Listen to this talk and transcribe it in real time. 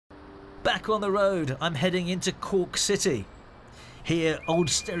Back on the road, I'm heading into Cork City. Here, old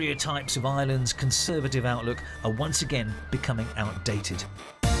stereotypes of Ireland's conservative outlook are once again becoming outdated.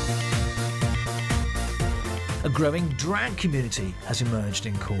 A growing drag community has emerged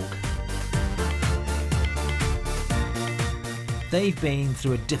in Cork. They've been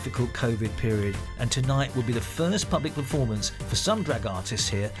through a difficult COVID period, and tonight will be the first public performance for some drag artists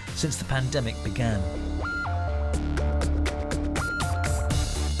here since the pandemic began.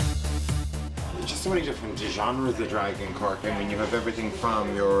 Just so many different genres of drag in Cork. I mean, you have everything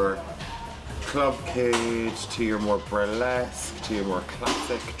from your club cage to your more burlesque to your more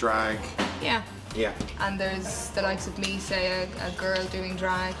classic drag. Yeah. Yeah. And there's the likes of me, say, a girl doing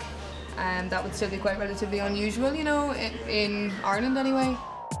drag. That would still be quite relatively unusual, you know, in Ireland anyway.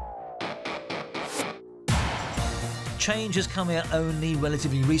 Change has come here only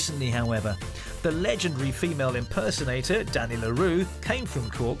relatively recently, however. The legendary female impersonator, Danny LaRue, came from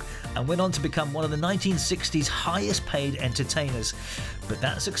Cork and went on to become one of the 1960s highest paid entertainers. But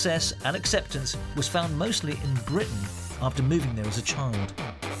that success and acceptance was found mostly in Britain after moving there as a child.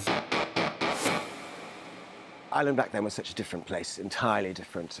 Ireland back then was such a different place, entirely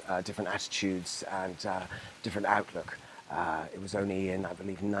different, different attitudes and different outlook. It was only in, I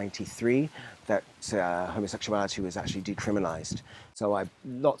believe, '93 that homosexuality was actually decriminalised. So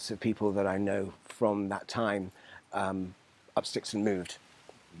lots of people that I know from that time up sticks and moved.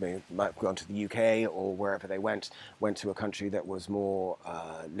 They might have gone to the UK or wherever they went to a country that was more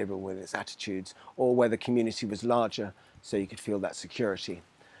liberal with its attitudes, or where the community was larger so you could feel that security.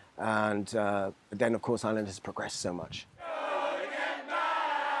 And then, of course, Ireland has progressed so much.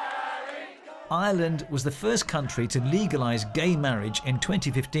 Ireland was the first country to legalise gay marriage in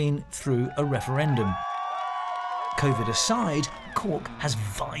 2015 through a referendum. COVID aside, Cork has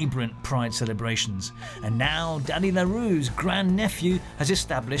vibrant pride celebrations. And now Danny LaRue's grandnephew has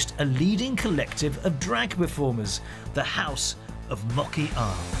established a leading collective of drag performers, the Haus of Mockie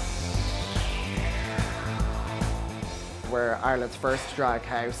Ah. We're Ireland's first drag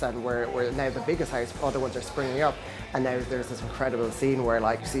house, and we're now the biggest house. Other ones are springing up, and now there's this incredible scene where,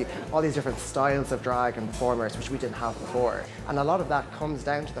 like, you see all these different styles of drag and performers which we didn't have before. And a lot of that comes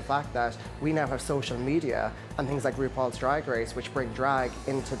down to the fact that we now have social media and things like RuPaul's Drag Race, which bring drag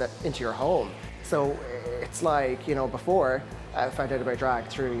into your home. So it's like, you know, before I found out about drag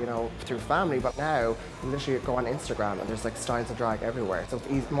through family, but now you literally go on Instagram and there's like styles of drag everywhere. So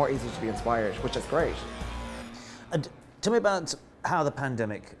it's more easy to be inspired, which is great. And tell me about how the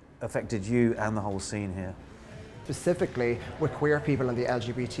pandemic affected you and the whole scene here. Specifically with queer people in the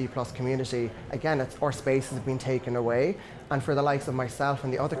LGBT+ community, again, our spaces have been taken away, and for the likes of myself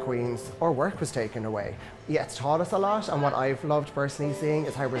and the other queens, our work was taken away. Yeah, it's taught us a lot, and what I've loved personally seeing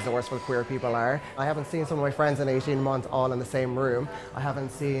is how resourceful queer people are. I haven't seen some of my friends in 18 months all in the same room. I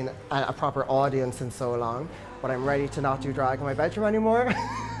haven't seen a proper audience in so long, but I'm ready to not do drag in my bedroom anymore.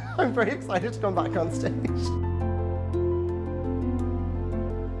 I'm very excited to come back on stage.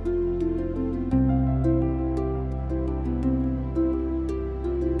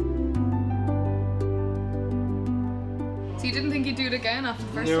 So you didn't think you'd do it again after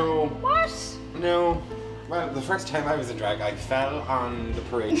the first No. time? What? No. Well, the first time I was in drag, I fell on the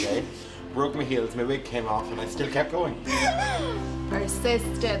parade day, broke my heels, my wig came off, and I still kept going.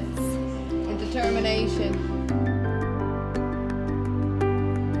 Persistence and determination.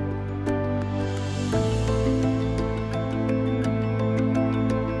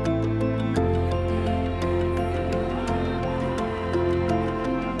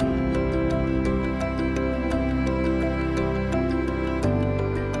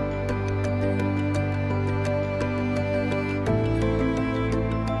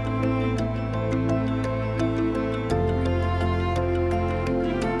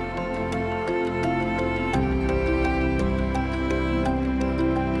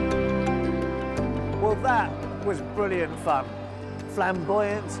 That was brilliant fun.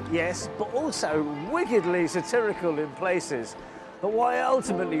 Flamboyant, yes, but also wickedly satirical in places. But what I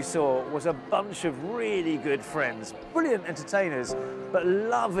ultimately saw was a bunch of really good friends, brilliant entertainers, but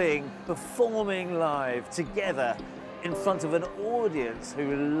loving performing live together in front of an audience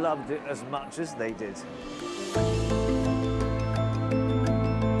who loved it as much as they did.